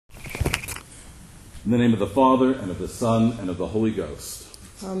In the name of the Father, and of the Son, and of the Holy Ghost.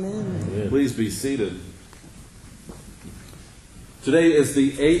 Amen. Please be seated. Today is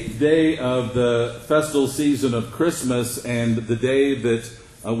the 8th day of the festal season of Christmas, and the day that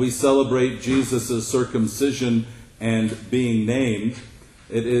we celebrate Jesus' circumcision and being named.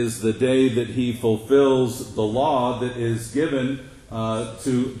 It is the day that he fulfills the law that is given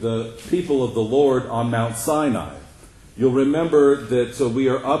to the people of the Lord on Mount Sinai. You'll remember that we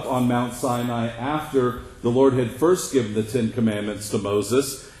are up on Mount Sinai after the Lord had first given the Ten Commandments to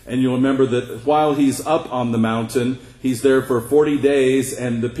Moses. And you'll remember that while he's up on the mountain, he's there for 40 days,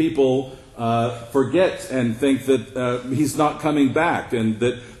 and the people forget and think that he's not coming back and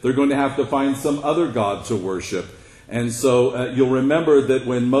that they're going to have to find some other god to worship. And so you'll remember that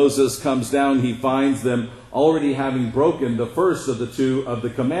when Moses comes down, he finds them already having broken the first of the two of the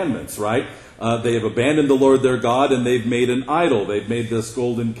commandments, right? They have abandoned the Lord their God, and they've made an idol. They've made this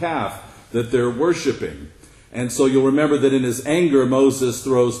golden calf that they're worshiping. And so you'll remember that in his anger, Moses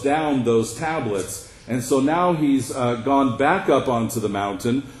throws down those tablets. And so now he's gone back up onto the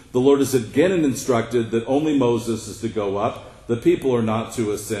mountain. The Lord has again instructed that only Moses is to go up. The people are not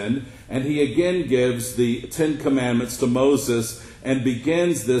to ascend. And he again gives the Ten Commandments to Moses and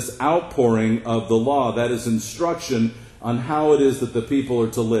begins this outpouring of the law. That is instruction on how it is that the people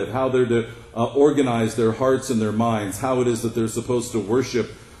are to live, how they're to organize their hearts and their minds, how it is that they're supposed to worship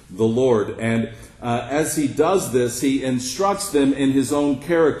the Lord. And as he does this, he instructs them in his own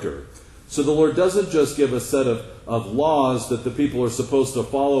character. So the Lord doesn't just give a set of laws that the people are supposed to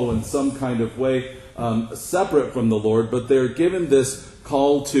follow in some kind of way separate from the Lord, but they're given this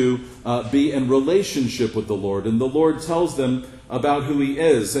call to be in relationship with the Lord. And the Lord tells them about who he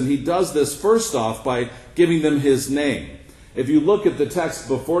is. And he does this first off by giving them his name. If you look at the text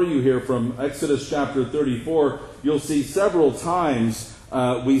before you here from Exodus chapter 34, you'll see several times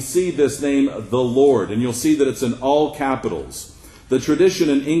we see this name, the Lord. And you'll see that it's in all capitals. The tradition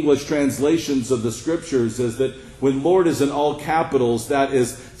in English translations of the scriptures is that when Lord is in all capitals, that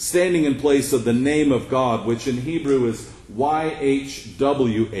is standing in place of the name of God, which in Hebrew is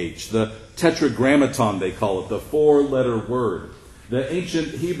YHWH, the tetragrammaton they call it, the four-letter word. The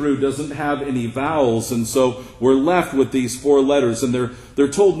ancient Hebrew doesn't have any vowels, and so we're left with these four letters, and they're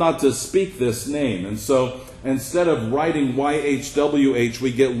told not to speak this name. And so instead of writing YHWH,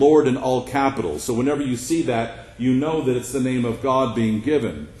 we get Lord in all capitals. So whenever you see that, you know that it's the name of God being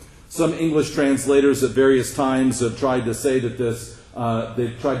given. Some English translators at various times have tried to say that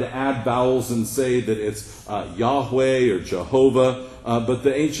they've tried to add vowels and say that it's Yahweh or Jehovah, but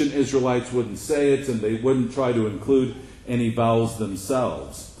the ancient Israelites wouldn't say it, and they wouldn't try to include any vowels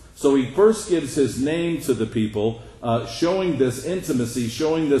themselves. So he first gives his name to the people, showing this intimacy,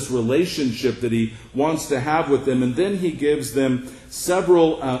 showing this relationship that he wants to have with them, and then he gives them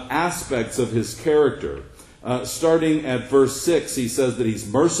several aspects of his character. Starting at verse 6, he says that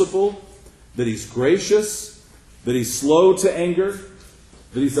he's merciful, that he's gracious, that he's slow to anger,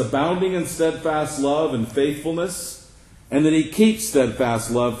 that he's abounding in steadfast love and faithfulness, and that he keeps steadfast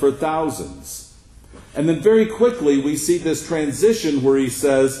love for thousands. And then very quickly we see this transition where he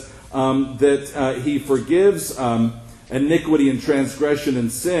says that he forgives iniquity and transgression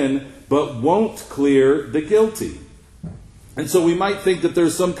and sin, but won't clear the guilty. And so we might think that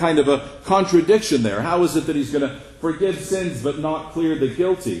there's some kind of a contradiction there. How is it that he's going to forgive sins but not clear the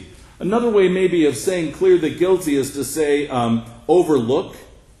guilty? Another way maybe of saying clear the guilty is to say overlook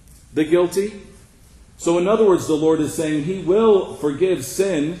the guilty. So in other words, the Lord is saying he will forgive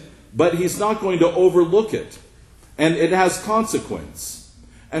sin, but he's not going to overlook it. And it has consequence.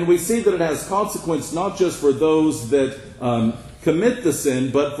 And we see that it has consequence not just for those that commit the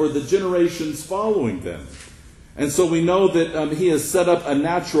sin, but for the generations following them. And so we know that he has set up a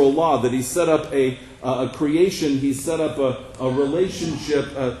natural law, that he set up a creation, he set up a relationship,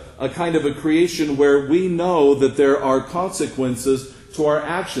 a kind of a creation where we know that there are consequences to our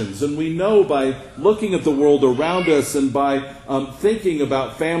actions. And we know by looking at the world around us and by thinking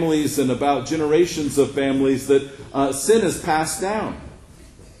about families and about generations of families that sin is passed down.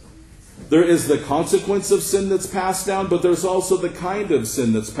 There is the consequence of sin that's passed down, but there's also the kind of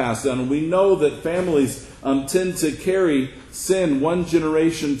sin that's passed down. And we know that families tend to carry sin one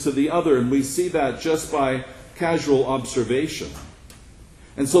generation to the other, and we see that just by casual observation.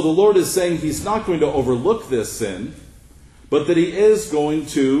 And so the Lord is saying he's not going to overlook this sin, but that he is going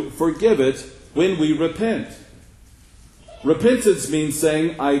to forgive it when we repent. Repentance means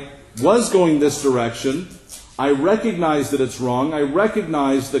saying, I was going this direction, I recognize that it's wrong, I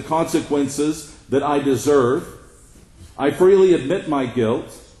recognize the consequences that I deserve, I freely admit my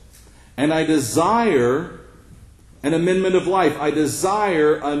guilt, and I desire an amendment of life. I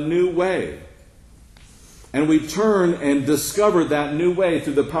desire a new way. And we turn and discover that new way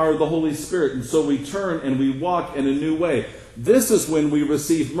through the power of the Holy Spirit. And so we turn and we walk in a new way. This is when we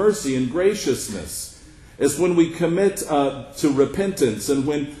receive mercy and graciousness. It's when we commit to repentance and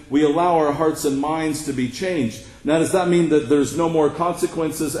when we allow our hearts and minds to be changed. Now, does that mean that there's no more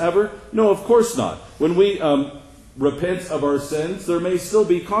consequences ever? No, of course not. When we repent of our sins, there may still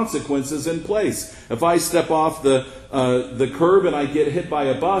be consequences in place. If I step off the curb and I get hit by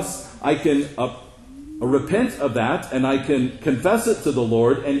a bus, I can repent of that, and I can confess it to the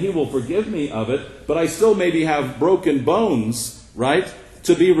Lord, and He will forgive me of it, but I still maybe have broken bones, right,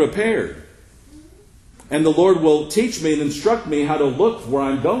 to be repaired. And the Lord will teach me and instruct me how to look where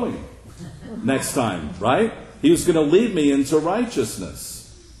I'm going next time, right? He was going to lead me into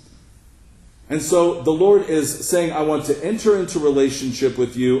righteousness. And so the Lord is saying, I want to enter into relationship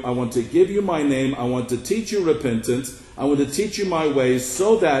with you. I want to give you my name. I want to teach you repentance. I want to teach you my ways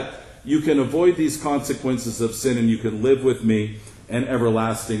so that you can avoid these consequences of sin and you can live with me an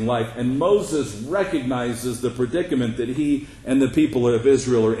everlasting life. And Moses recognizes the predicament that he and the people of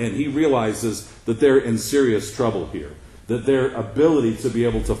Israel are in. He realizes that they're in serious trouble here, that their ability to be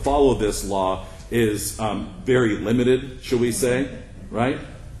able to follow this law is very limited, shall we say, right?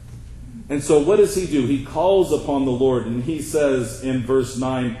 And so what does he do? He calls upon the Lord, and he says in verse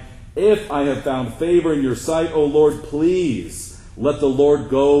 9, "If I have found favor in your sight, O Lord, please let the Lord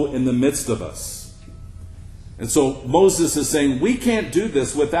go in the midst of us." And so Moses is saying, we can't do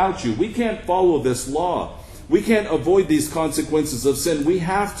this without you. We can't follow this law. We can't avoid these consequences of sin. We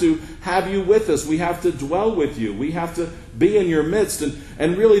have to have you with us. We have to dwell with you. We have to be in your midst.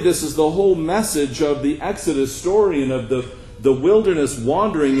 And really this is the whole message of the Exodus story and of the wilderness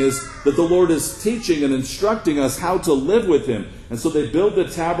wandering, is that the Lord is teaching and instructing us how to live with Him. And so they build the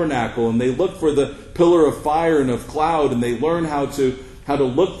tabernacle and they look for the pillar of fire and of cloud, and they learn how to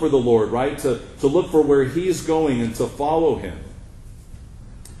look for the Lord, right? To look for where He's going and to follow Him.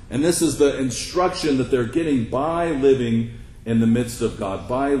 And this is the instruction that they're getting by living in the midst of God,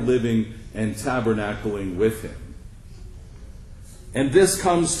 by living and tabernacling with Him. And this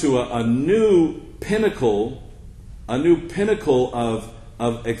comes to a new pinnacle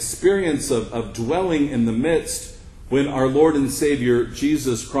of experience of dwelling in the midst when our Lord and Savior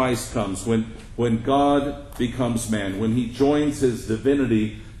Jesus Christ comes, when God becomes man, when He joins His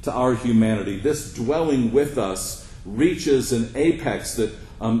divinity to our humanity. This dwelling with us reaches an apex that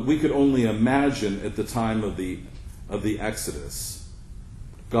we could only imagine at the time of the Exodus.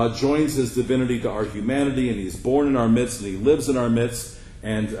 God joins His divinity to our humanity, and He's born in our midst, and He lives in our midst.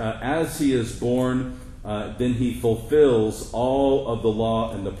 And as He is born, then He fulfills all of the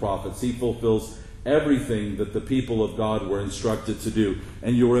law and the prophets. He fulfills everything that the people of God were instructed to do.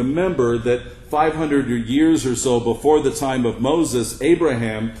 And you'll remember that 500 years or so before the time of Moses,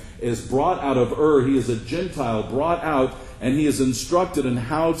 Abraham is brought out of Ur. He is a Gentile brought out, and he is instructed in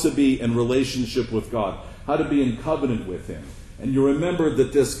how to be in relationship with God, how to be in covenant with Him. And you remember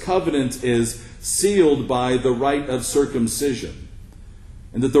that this covenant is sealed by the rite of circumcision.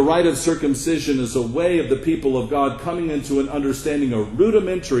 And that the rite of circumcision is a way of the people of God coming into an understanding, a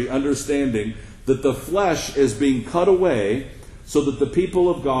rudimentary understanding, that the flesh is being cut away so that the people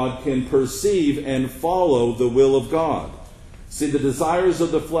of God can perceive and follow the will of God. See, the desires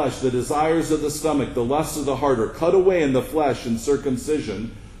of the flesh, the desires of the stomach, the lusts of the heart are cut away in the flesh in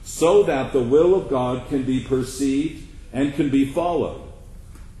circumcision so that the will of God can be perceived and can be followed.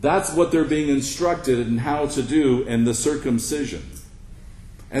 That's what they're being instructed in how to do in the circumcision.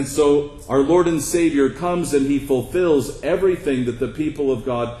 And so our Lord and Savior comes and He fulfills everything that the people of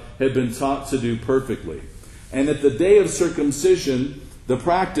God had been taught to do perfectly. And at the day of circumcision, the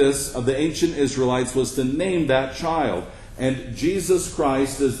practice of the ancient Israelites was to name that child. And Jesus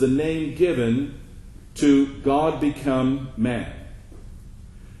Christ is the name given to God become man.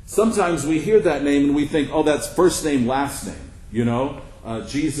 Sometimes we hear that name and we think, oh, that's first name, last name. You know,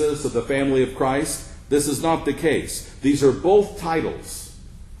 Jesus of the family of Christ. This is not the case. These are both titles.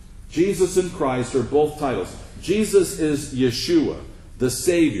 Jesus and Christ are both titles. Jesus is Yeshua, the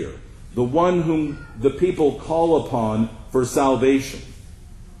Savior, the one whom the people call upon for salvation.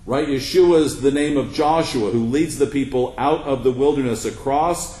 Right? Yeshua is the name of Joshua, who leads the people out of the wilderness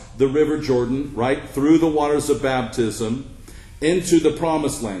across the river Jordan, right, through the waters of baptism, into the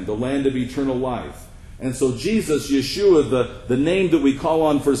promised land, the land of eternal life. And so Jesus, Yeshua, the name that we call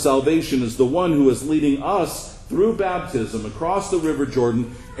on for salvation, is the one who is leading us through baptism across the river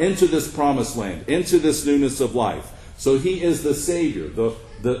Jordan into this promised land, into this newness of life. So He is the Savior,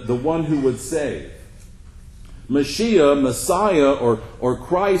 the one who would save. Mashiach, Messiah, or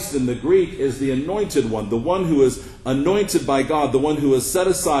Christ in the Greek, is the anointed one, the one who is anointed by God, the one who is set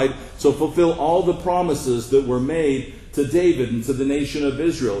aside to fulfill all the promises that were made to David and to the nation of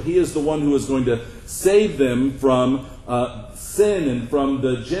Israel. He is the one who is going to save them from sin and from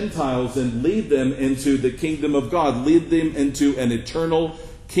the Gentiles and lead them into the kingdom of God, lead them into an eternal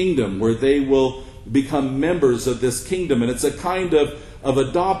kingdom where they will become members of this kingdom. And it's a kind of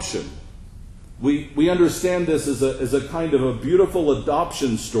adoption. We understand this as a kind of a beautiful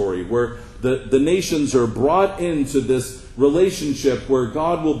adoption story where the nations are brought into this relationship where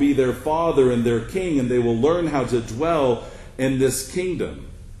God will be their father and their king, and they will learn how to dwell in this kingdom.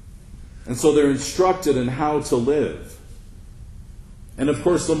 And so they're instructed in how to live. And of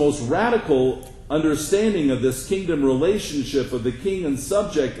course, the most radical understanding of this kingdom relationship of the king and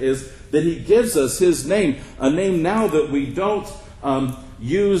subject is that he gives us his name, a name now that we don't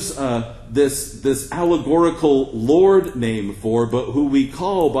use this allegorical Lord name for, but who we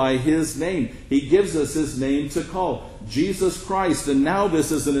call by his name. He gives us his name to call, Jesus Christ. And now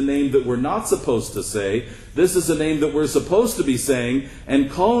this isn't a name that we're not supposed to say. This is a name that we're supposed to be saying and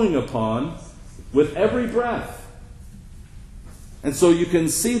calling upon with every breath. And so you can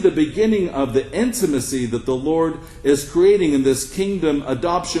see the beginning of the intimacy that the Lord is creating in this kingdom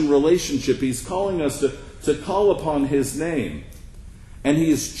adoption relationship. He's calling us to call upon his name. And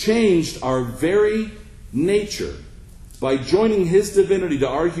he has changed our very nature. By joining his divinity to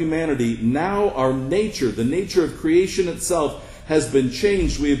our humanity, now our nature, the nature of creation itself, has been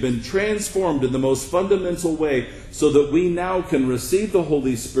changed. We have been transformed in the most fundamental way so that we now can receive the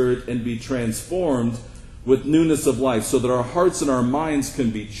Holy Spirit and be transformed with newness of life, so that our hearts and our minds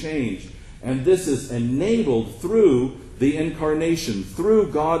can be changed. And this is enabled through the incarnation,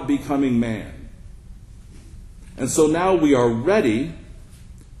 through God becoming man. And so now we are ready.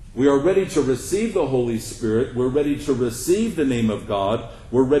 We are ready to receive the Holy Spirit. We're ready to receive the name of God.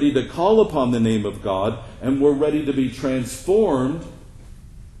 We're ready to call upon the name of God. And we're ready to be transformed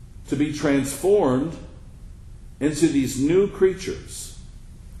into these new creatures.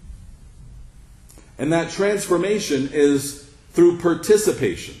 And that transformation is through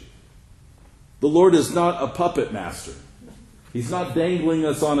participation. The Lord is not a puppet master. He's not dangling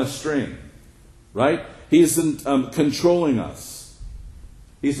us on a string, right? He isn't controlling us.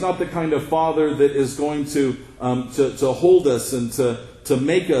 He's not the kind of father that is going to hold us and to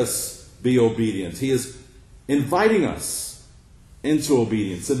make us be obedient. He is inviting us into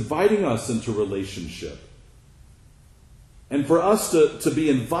obedience, inviting us into relationship. And for us to be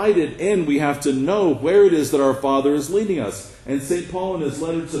invited in, we have to know where it is that our Father is leading us. And St. Paul in his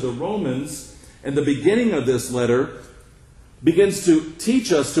letter to the Romans, in the beginning of this letter, begins to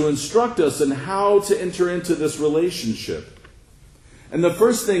teach us, to instruct us in how to enter into this relationship. And the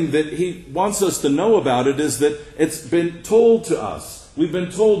first thing that he wants us to know about it is that it's been told to us. We've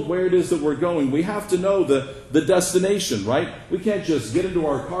been told where it is that we're going. We have to know the destination, right? We can't just get into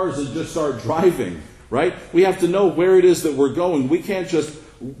our cars and just start driving. Right? We have to know where it is that we're going. We can't just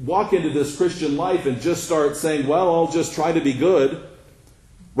walk into this Christian life and just start saying, well, I'll just try to be good.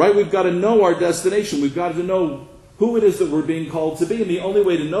 Right? We've got to know our destination. We've got to know who it is that we're being called to be. And the only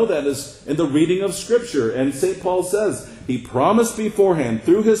way to know that is in the reading of Scripture. And St. Paul says, he promised beforehand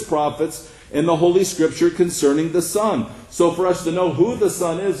through his prophets in the Holy Scripture concerning the Son. So for us to know who the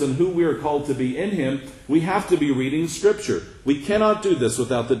Son is and who we are called to be in him, we have to be reading Scripture. We cannot do this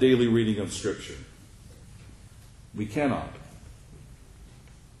without the daily reading of Scripture. We cannot.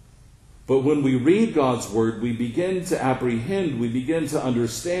 But when we read God's Word, we begin to apprehend, we begin to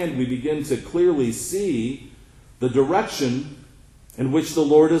understand, we begin to clearly see the direction in which the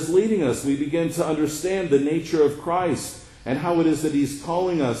Lord is leading us. We begin to understand the nature of Christ and how it is that he's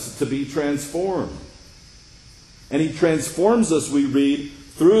calling us to be transformed. And he transforms us, we read,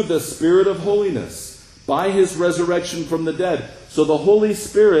 through the Spirit of holiness, by his resurrection from the dead. So the Holy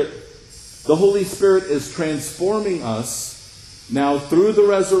Spirit is transforming us now through the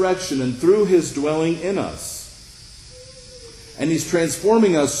resurrection and through his dwelling in us. And he's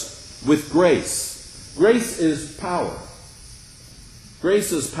transforming us with grace. Grace is power.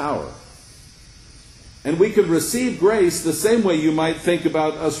 Grace is power. And we can receive grace the same way you might think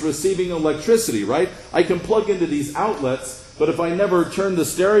about us receiving electricity, right? I can plug into these outlets, but if I never turn the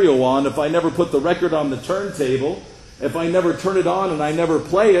stereo on, if I never put the record on the turntable, if I never turn it on and I never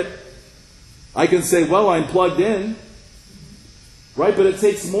play it, I can say, well, I'm plugged in, right? But it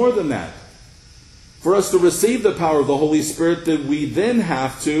takes more than that. For us to receive the power of the Holy Spirit, that we then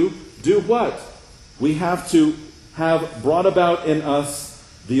have to do what? We have to have brought about in us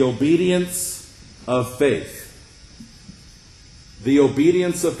the obedience of faith. The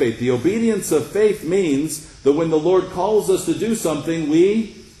obedience of faith. The obedience of faith means that when the Lord calls us to do something,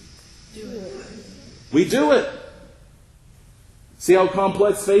 we do it. See how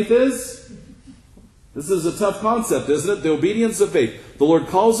complex faith is? This is a tough concept, isn't it? The obedience of faith. The Lord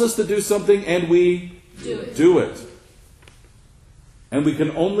calls us to do something and we do it. And we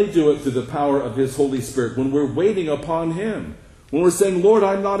can only do it through the power of His Holy Spirit when we're waiting upon Him. When we're saying, Lord,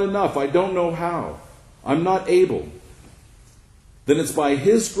 I'm not enough. I don't know how. I'm not able. Then it's by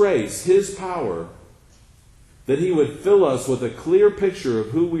His grace, His power, that He would fill us with a clear picture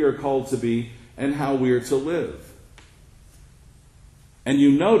of who we are called to be and how we are to live. And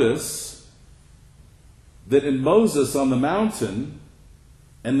you notice that in Moses on the mountain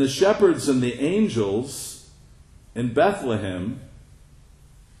and the shepherds and the angels in Bethlehem,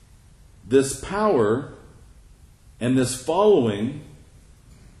 this power and this following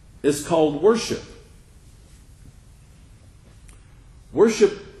is called worship.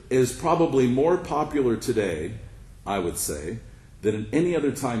 Worship is probably more popular today, I would say, than at any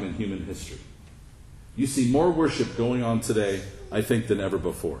other time in human history. You see more worship going on today, I think, than ever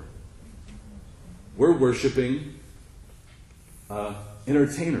before. We're worshiping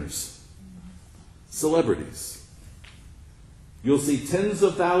entertainers, celebrities. You'll see tens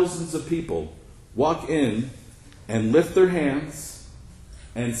of thousands of people walk in and lift their hands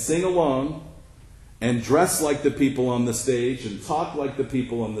and sing along and dress like the people on the stage and talk like the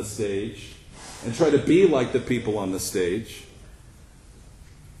people on the stage and try to be like the people on the stage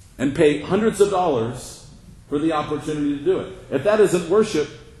and pay hundreds of dollars for the opportunity to do it. If that isn't worship,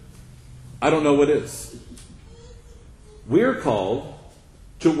 I don't know what is. We're called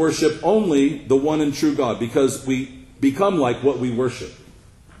to worship only the one and true God because we become like what we worship.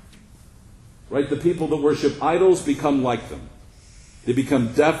 Right? The people that worship idols become like them. They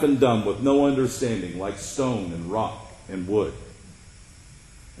become deaf and dumb with no understanding, like stone and rock and wood.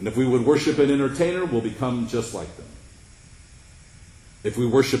 And if we would worship an entertainer, we'll become just like them. If we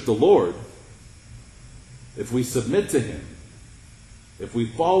worship the Lord, if we submit to Him, if we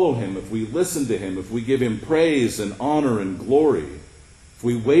follow Him, if we listen to Him, if we give Him praise and honor and glory, if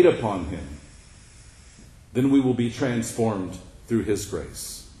we wait upon Him, then we will be transformed through His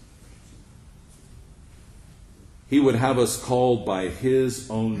grace. He would have us called by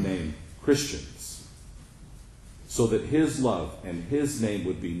His own name, Christians, so that His love and His name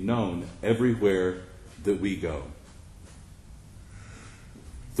would be known everywhere that we go.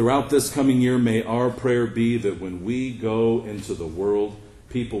 Throughout this coming year, may our prayer be that when we go into the world,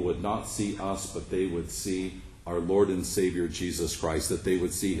 people would not see us, but they would see our Lord and Savior Jesus Christ, that they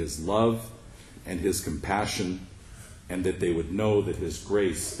would see His love and His compassion, and that they would know that His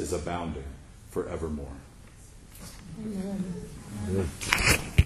grace is abounding forevermore. Amen.